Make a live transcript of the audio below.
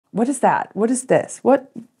What is that? What is this?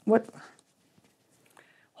 What?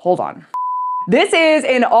 Hold on. This is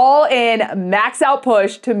an all-in max out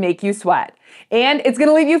push to make you sweat. And it's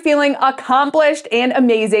gonna leave you feeling accomplished and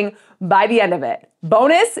amazing by the end of it.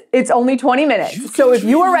 Bonus, it's only 20 minutes. So if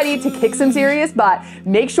you are ready to kick some serious butt,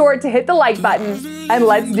 make sure to hit the like button and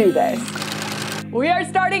let's do this. We are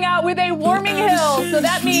starting out with a warming hill. So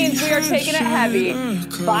that means we are taking it heavy.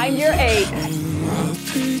 Find your 8.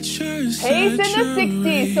 Pace in the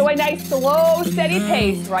 60s. So a nice slow, steady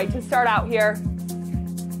pace, right to start out here.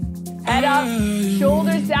 Head up,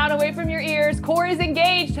 shoulders down away from your ears. Core is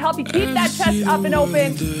engaged to help you keep that chest up and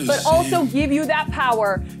open, but also give you that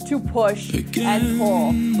power to push and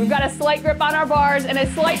pull. We've got a slight grip on our bars and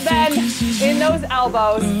a slight bend in those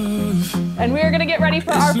elbows. And we are gonna get ready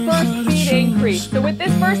for our first speed increase. So with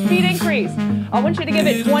this first speed increase, I want you to give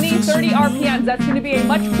it 20, 30 RPMs. That's gonna be a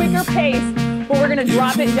much quicker pace, but we're gonna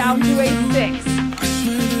drop it down to a 6.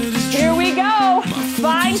 Here we go,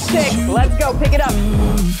 find 6. Let's go, pick it up.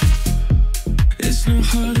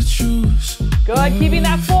 Good, keeping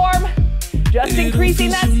that form, just increasing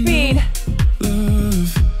that speed.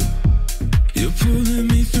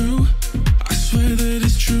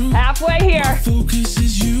 Halfway here.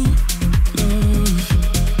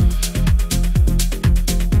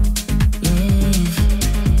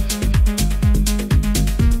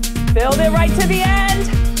 Build it right to the end.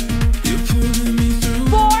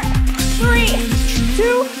 4, 3,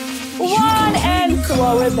 2, 1, and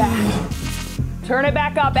slow it back. Turn it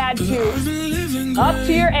back up, add 2. Up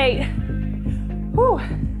to your 8. Whew.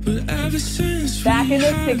 Back in the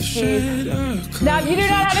 60s. Now, if you do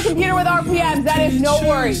not have a computer with RPMs, that is no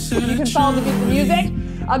worries. If you can follow the beat of music,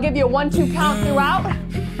 I'll give you a 1-2 count throughout.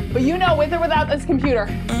 But you know, with or without this computer,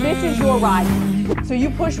 this is your ride. So you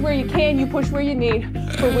push where you can, you push where you need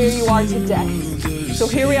for where you are today. So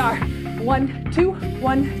here we are. 1, 2,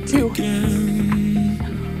 1, 2.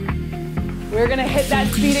 We're gonna hit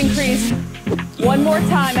that speed increase one more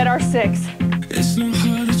time at our 6.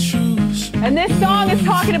 And this song is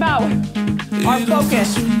talking about our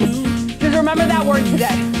focus. Just remember that word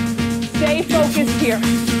today. Stay focused here.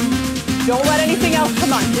 Don't let anything else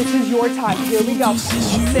come on. This is your time. Here we go.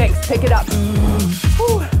 6, pick it up.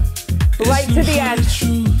 Whew. Right to the end.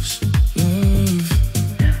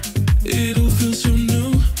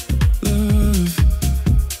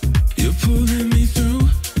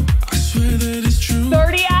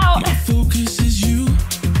 30 out.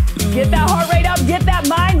 Get that heart rate up, get that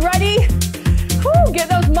mind ready. Whew, get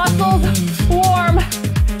those muscles warm.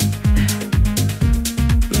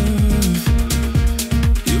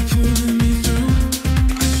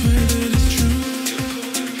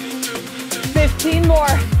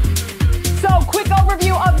 More. So, quick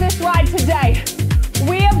overview of this ride today.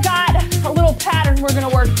 We have got a little pattern we're going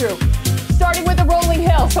to work through. Starting with the rolling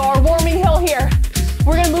hill, so our warming hill here.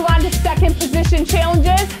 We're going to move on to second position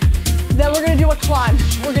challenges. Then we're going to do a climb.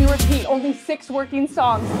 We're going to repeat only 6 working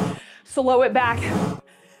songs. Slow it back.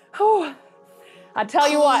 Whew. I tell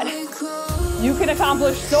you what, you can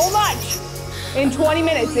accomplish so much in 20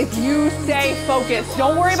 minutes if you stay focused.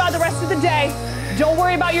 Don't worry about the rest of the day. Don't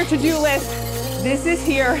worry about your to-do list. This is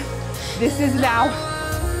here, this is now,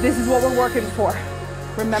 this is what we're working for.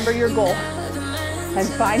 Remember your goal and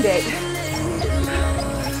find 8.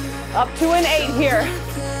 Up to an 8 here.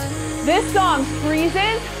 This song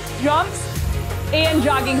freezes, jumps, and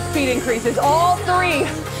jogging speed increases. All 3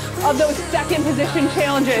 of those second position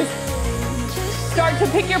challenges. Start to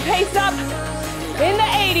pick your pace up in the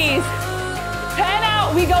 80s. 10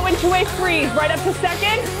 out, we go into a freeze, right up to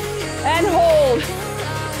second, and hold.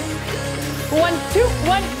 1, 2,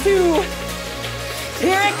 1, 2.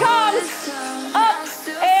 Here it comes. Up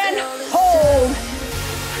and hold.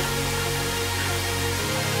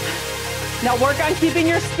 Now work on keeping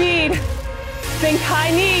your speed. Think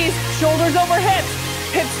high knees, shoulders over hips,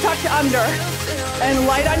 hips touch under. And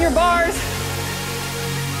light on your bars.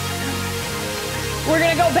 We're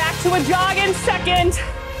gonna go back to a jog in second.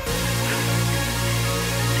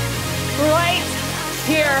 Right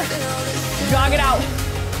here. Jog it out.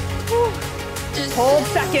 Whew. Hold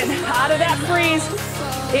second, out of that freeze,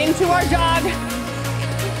 into our jog.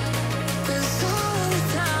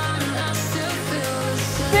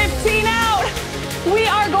 15 out. We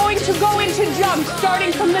are going to go into jump,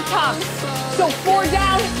 starting from the top. So 4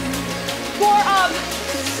 down, 4 up.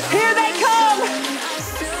 Here they come.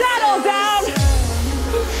 Saddle down.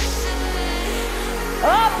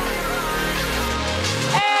 Up.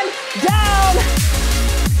 And down.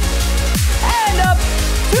 And up.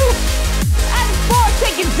 2. 4,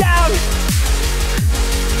 take it down.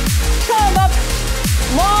 Come up.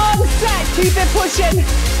 Long set, keep it pushing.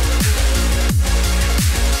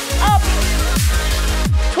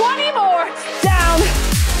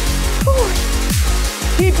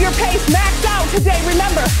 Keep your pace, max out today,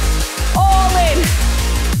 remember. All in.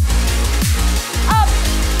 Up,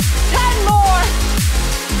 10 more.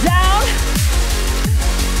 Down.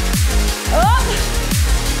 Up.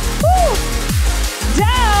 Woo.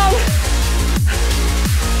 Down.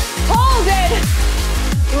 Hold it.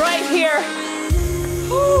 Right here.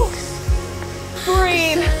 Woo.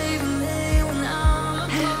 Breathe.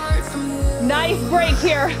 Nice break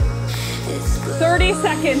here. 30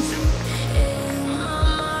 seconds.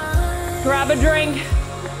 Grab a drink.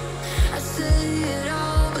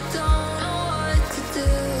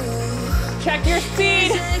 Check your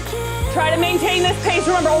speed. Try to maintain this pace.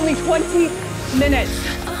 Remember, only 20 minutes.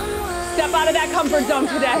 Step out of that comfort zone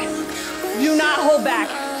today. Do not hold back.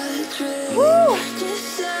 Woo.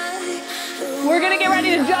 We're gonna get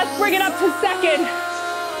ready to just bring it up to second.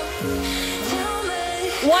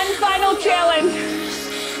 One final challenge.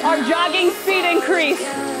 Our jogging speed increase.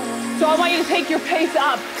 So I want you to take your pace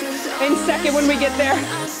up in second when we get there.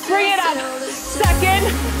 Bring it up. Second.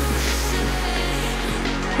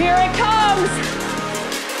 Here it comes.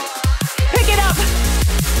 Pick it up.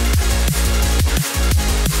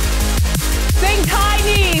 Think high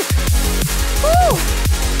knees. Woo.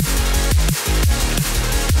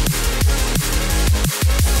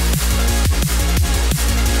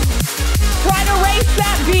 Try to race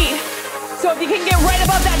that beat. So if you can get right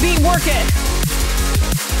above that beat, work it.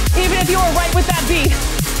 Even if you are right with that beat,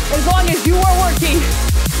 as long as you are working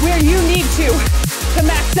where you need to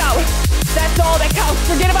max out. That's all that counts.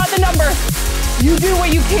 Forget about the numbers. You do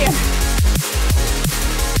what you can.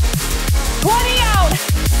 20 out.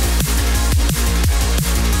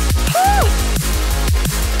 Whew.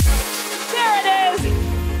 There it is.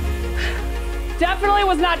 Definitely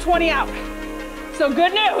was not 20 out. So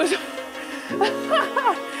good news.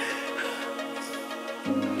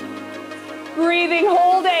 Breathing,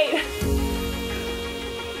 hold 8.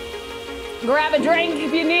 Grab a drink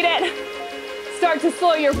if you need it. Start to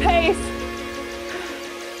slow your pace,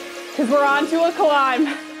 because we're on to a climb.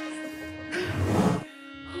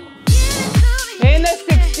 In the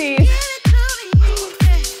 60s.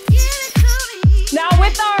 Now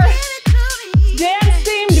with our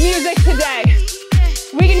dance-themed music today,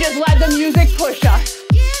 we can just let the music push us.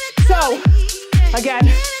 So,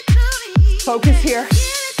 again, focus here.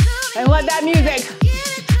 And let that music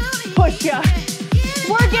push you.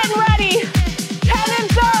 We're getting ready. 10 and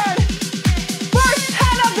third. First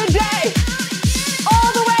 10 of the day.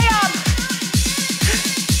 All the way up.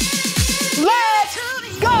 Let's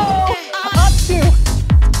go. Up 2.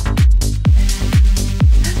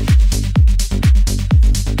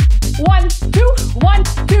 1, 2, 1,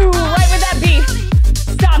 2. Right with that beat.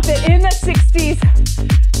 Stomp it in the 60s.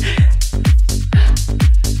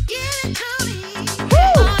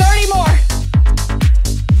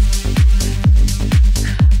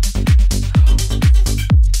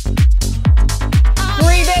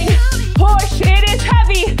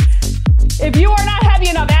 If you are not heavy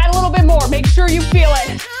enough, add a little bit more. Make sure you feel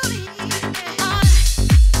it.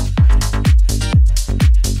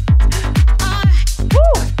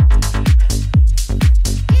 Woo.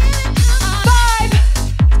 5,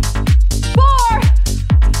 4,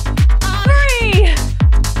 3,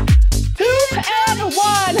 2, and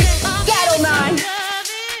 1. Saddle 9.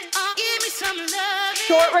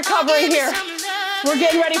 Short recovery here. We're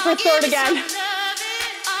getting ready for third again.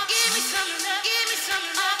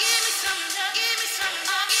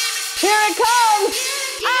 Here it comes.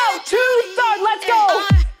 Out to third. Let's go.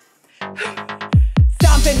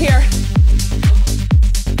 Stomp it here.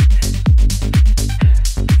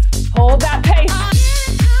 Hold that pace.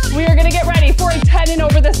 We are going to get ready for a 10 and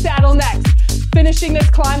over the saddle next. Finishing this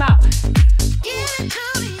climb out.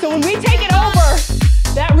 So when we take it over,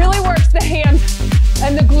 that really works the hands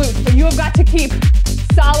and the glutes. But you have got to keep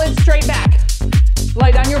solid straight back.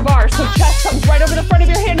 Light on your bars. So chest comes right over the front of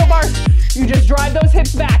your handlebars. You just drive those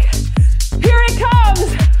hips back. Here it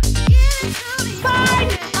comes. 5,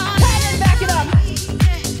 10, and back it up.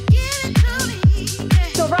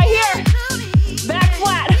 So right here, back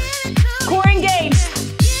flat, core engaged.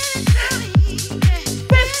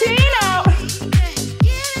 15 out.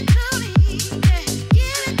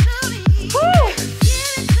 Woo.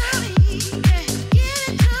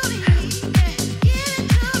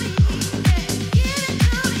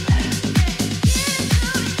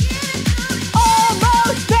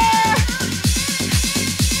 Almost there.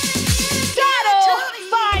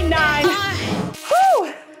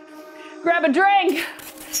 Grab a drink.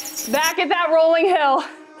 Back at that rolling hill.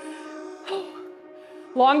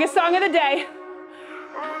 Longest song of the day.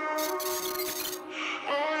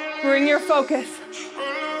 Bring your focus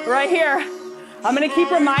right here. I'm gonna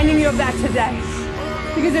keep reminding you of that today.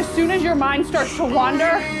 Because as soon as your mind starts to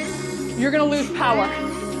wander, you're gonna lose power.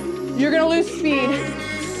 You're gonna lose speed.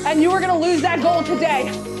 And you are gonna lose that goal today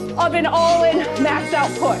of an all-in max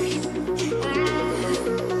out push.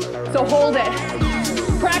 So hold it.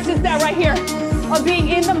 Practice that right here, of being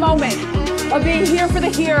in the moment, of being here for the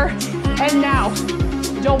here and now.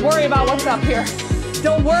 Don't worry about what's up here.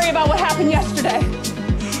 Don't worry about what happened yesterday.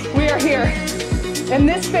 We are here in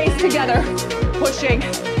this space together, pushing.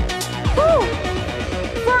 Woo!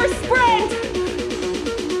 First sprint.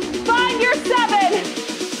 Find your 7.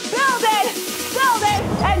 Build it,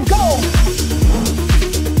 and go.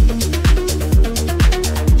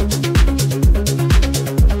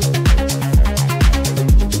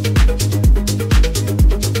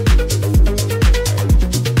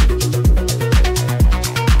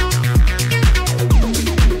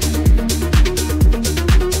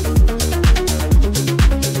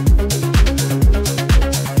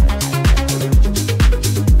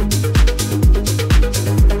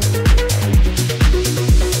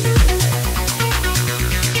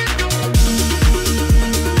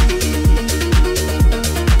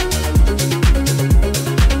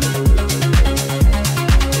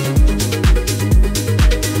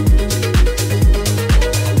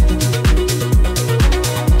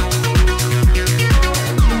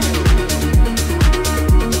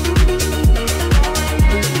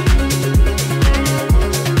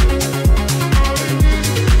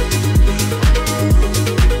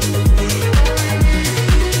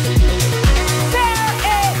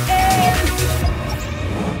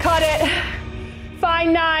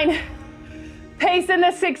 Find 9. Pace in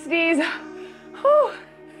the 60s. Whew.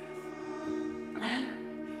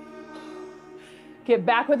 Get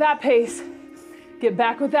back with that pace. Get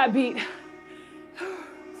back with that beat.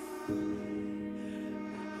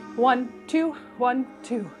 1, 2, 1,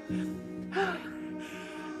 2.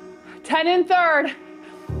 10 and third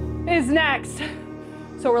is next.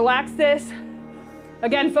 So relax this.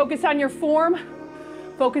 Again, focus on your form.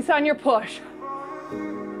 Focus on your push.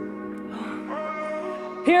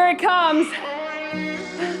 Here it comes.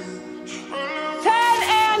 10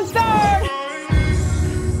 and third.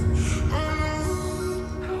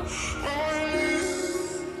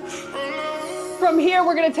 From here,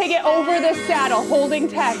 we're gonna take it over the saddle, holding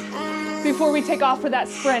 10 before we take off for that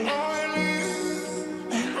sprint.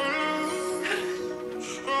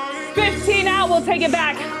 15 out, we'll take it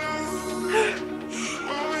back.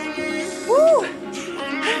 Woo!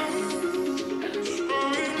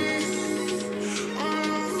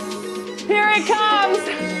 Here it comes.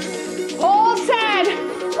 Hold 10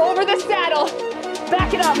 over the saddle.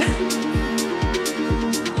 Back it up.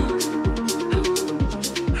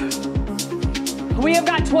 We have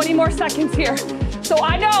got 20 more seconds here. So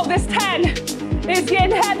I know this 10 is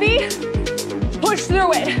getting heavy. Push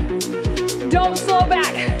through it. Don't slow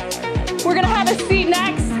back. We're gonna have a seat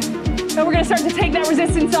next, and we're gonna start to take that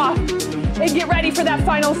resistance off and get ready for that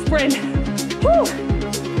final sprint. Woo.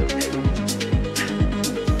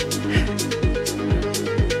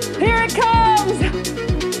 Here it comes.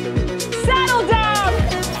 Saddle down.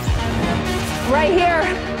 Right here.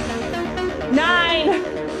 9.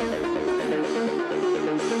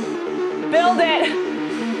 Build it.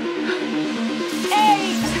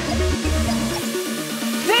 8.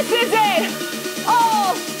 This is it.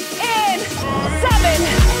 All in. 7.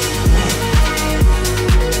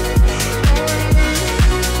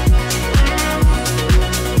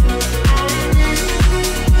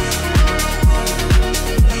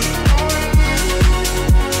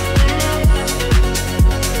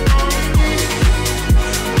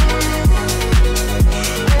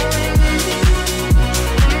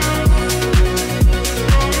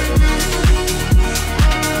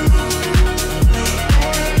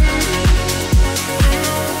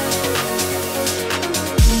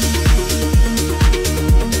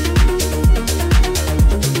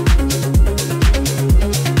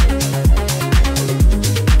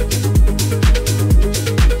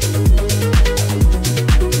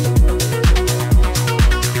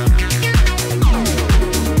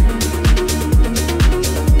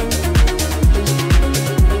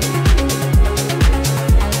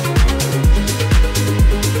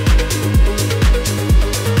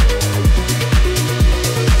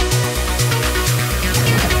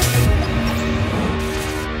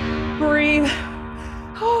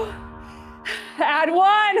 Add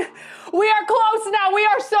 1. We are close now. We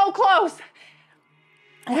are so close.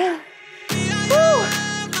 Woo.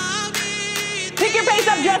 Pick your pace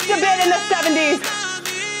up just a bit in the 70s.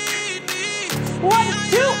 1,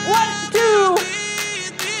 2, 1, 2.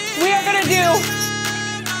 We are gonna do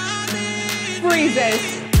freezes.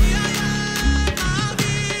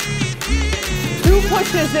 2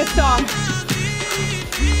 pushes this song.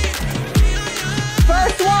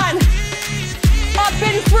 First one, up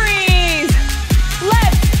and freeze.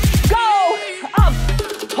 Let's go, up,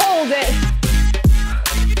 hold it.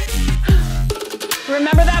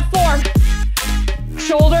 Remember that form.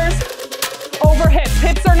 Shoulders over hips.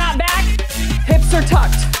 Hips are not back, hips are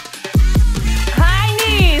tucked. High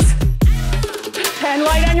knees, and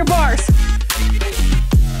light on your bars.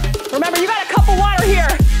 Remember, you got a cup of water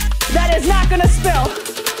here that is not gonna spill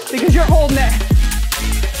because you're holding it.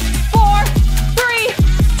 4, 3,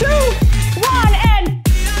 2, 1, and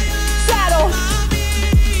saddle.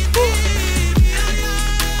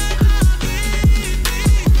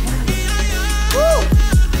 Woo.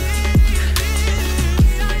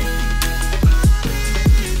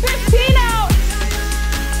 15 out.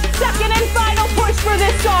 Second and final push for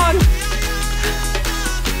this song.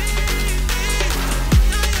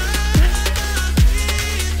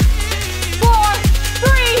 4,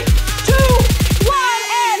 3, 2, 1,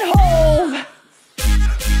 and hold.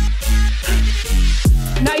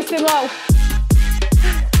 Nice and low.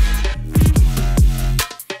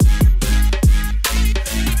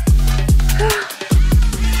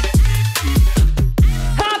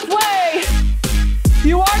 Halfway.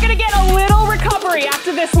 You are gonna get a little recovery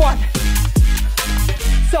after this one.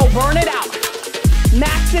 So burn it out.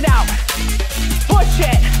 Max it out. Push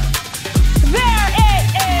it. There it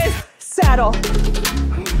is. Saddle.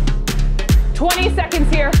 20 seconds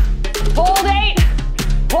here. Hold 8.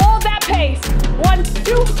 Hold that pace. 1,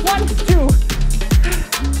 2, 1, 2.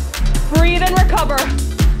 Breathe and recover.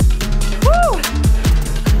 Woo.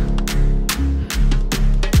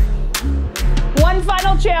 One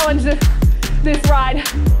final challenge this ride.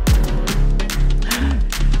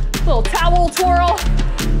 Little towel twirl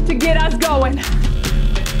to get us going.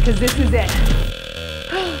 Because this is it.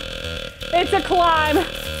 It's a climb.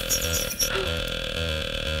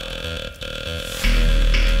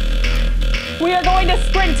 We are going to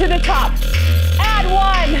sprint to the top. Add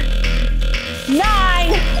 1,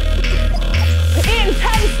 9. In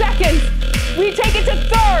 10 seconds, we take it to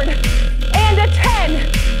third and a 10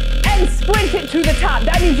 and sprint it to the top.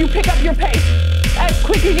 That means you pick up your pace as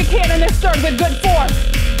quick as you can in this third with good form.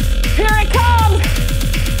 Here it comes.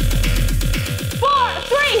 4,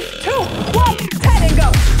 3, 2, 1, 10 and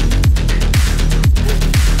go.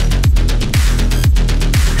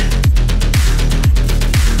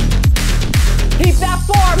 Keep that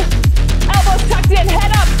form. Elbows tucked in,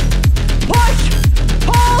 head up. Push,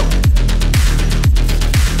 pull.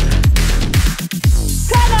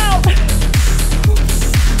 10 out.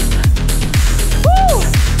 Woo!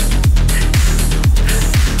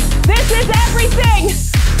 This is everything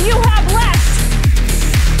you have left.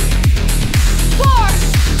 4,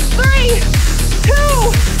 3, 2,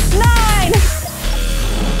 9.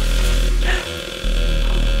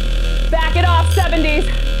 Back it off, 70s.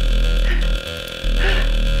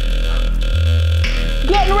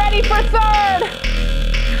 Getting ready for third.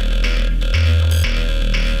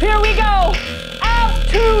 Here we go. Out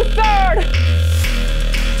to third.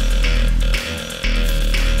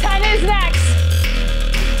 10 is next.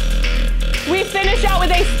 We finish out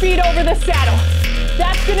with a speed over the saddle.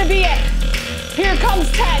 That's gonna be it. Here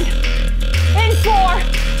comes 10. In 4,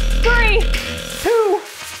 3, 2,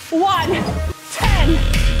 1, 10.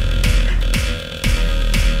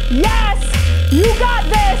 Yes, you got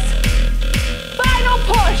this. Final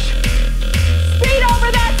push. Speed over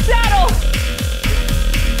that saddle.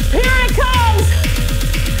 Here it comes.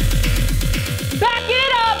 Back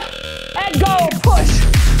it up and go. Push.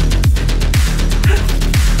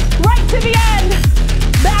 Right to the end.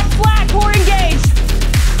 Back flat, core engaged.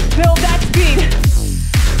 Build that speed.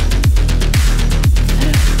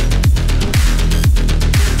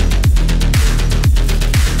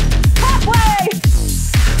 Halfway.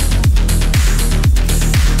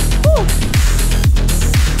 Whew.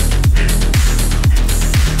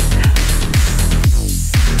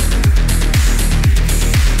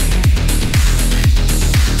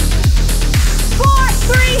 4,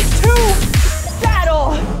 3, 2, saddle.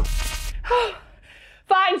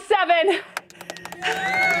 Find 7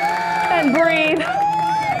 and breathe.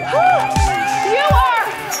 You are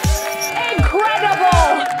incredible.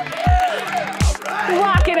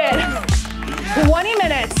 Rocking it. 20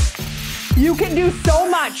 minutes. You can do so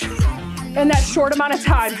much in that short amount of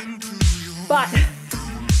time. But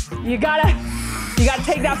you gotta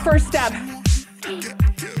take that first step.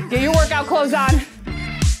 Get your workout clothes on.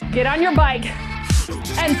 Get on your bike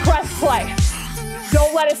and press play.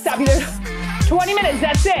 Don't let it stop you. 20 minutes,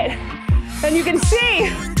 that's it. And you can see,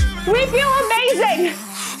 we feel amazing.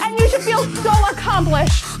 And you should feel so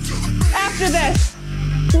accomplished after this.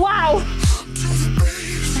 Wow.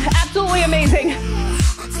 absolutely amazing.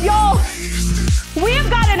 Y'all, we have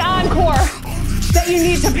got an encore that you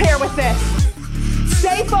need to pair with this.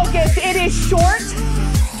 Stay focused. It is short,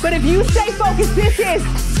 but if you stay focused, this is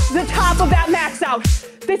the top of that max out.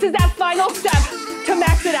 This is that final step to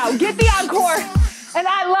max it out. Get the encore, and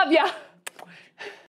I love ya.